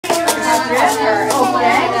Alright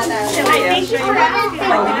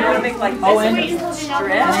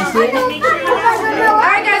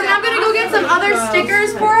guys, and I'm gonna go get some other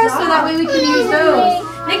stickers for us so that way we can use those.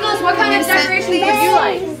 Nicholas, what kind of decorations would you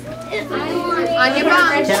like? On your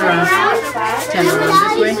mom. Turn around. Turn around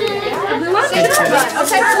this way. Okay.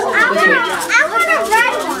 I want a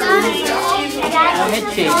red one. Go ahead,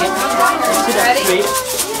 shake it. Sit up straight.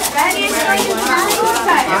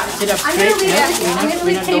 Sit up straight. No,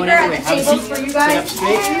 we're not going anywhere. Have a seat. Sit up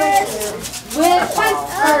straight.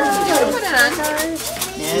 Put it on.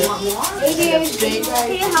 Yes. Sit up straight.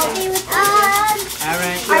 Can you help me with that?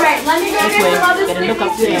 Alright, let me go This way. Better look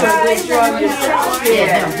up there.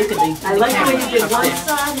 Yeah, no, look at the I like the way you did up one there.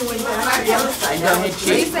 side and when you got to the other side. Go ahead,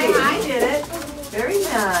 shake. I did it. Very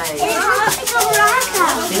nice. It's a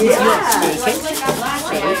Maracas. This is yours. Shake it.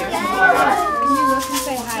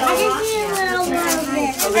 I can see a little bit.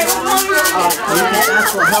 You can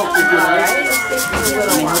ask for help if you like.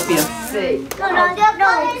 Let me help you. No. Okay.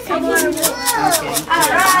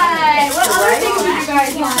 Alright, what other things would you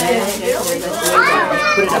guys want?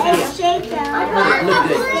 Put it up here. Shake that. Look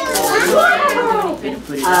good.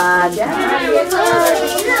 Put it up.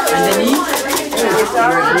 Underneath.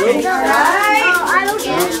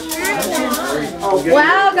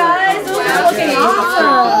 Wow guys, those are looking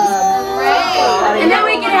awesome. And then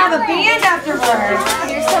we can have a band afterwards.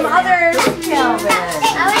 Here's some other Calvin.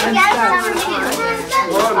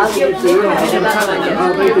 I'll give it to you.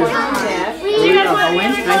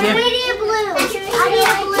 Owen, right here. We need a blue. I need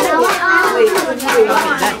a blue.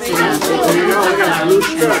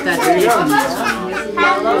 That's enough.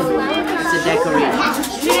 That's a decoration.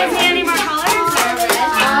 Do you have any more colors?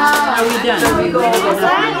 Are we done? We're ready to go.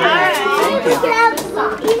 Thank you.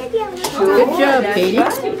 Good job, Katie.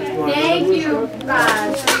 Thank you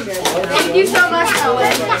guys. Thank you so much,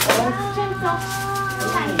 Owen.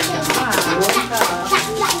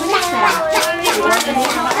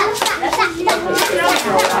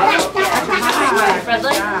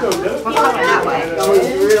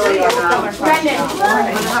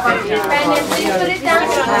 Brendan, please put it down.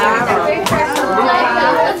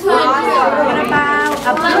 What about a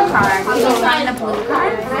blue card? Can you find a blue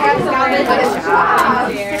card?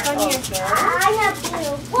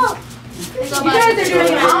 You guys are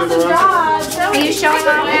doing an awesome job. Are you showing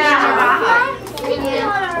off your Maracas?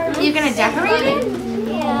 Are you going to decorate it?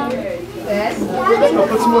 I'll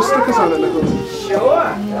put some more stickers on it, Nicole. Sure,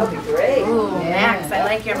 that'll be great. Ooh, Max, I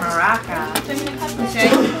like your Maracas. Okay,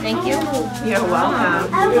 thank you. You're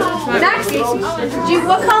welcome. Max,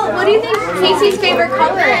 what do you think Casey's favorite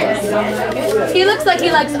color is? He looks like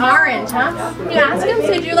he likes orange, huh? You ask him,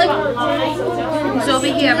 so do you like... It's over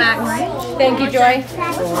here, Max. Thank you, Joy.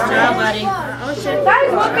 Ciao, buddy.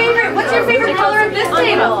 Guys, what's your favorite color at this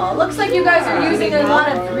table? Looks like you guys are using a lot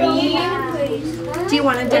of green. Do you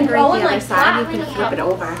want to decorate the other side? You can flip it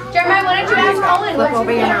over. Jeremiah, why don't you ask Owen? Flip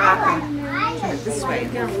over your Maracas. This way.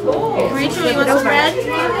 Rachel, you want some red?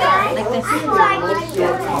 Like this.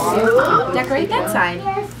 Decorate that side.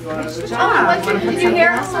 Did you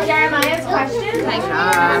hear Jeremiah's question?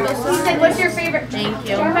 He said, what's your favorite? Thank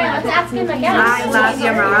you. Jeremiah, let's ask him again. I love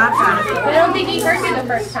your Maracas. I don't think he heard you the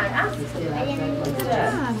first time. Ask him.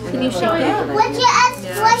 Can you shake it? What's your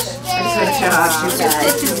question? Good job, you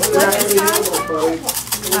guys.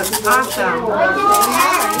 That's awesome.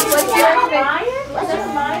 What's your favorite? What's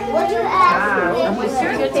your What's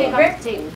your favorite?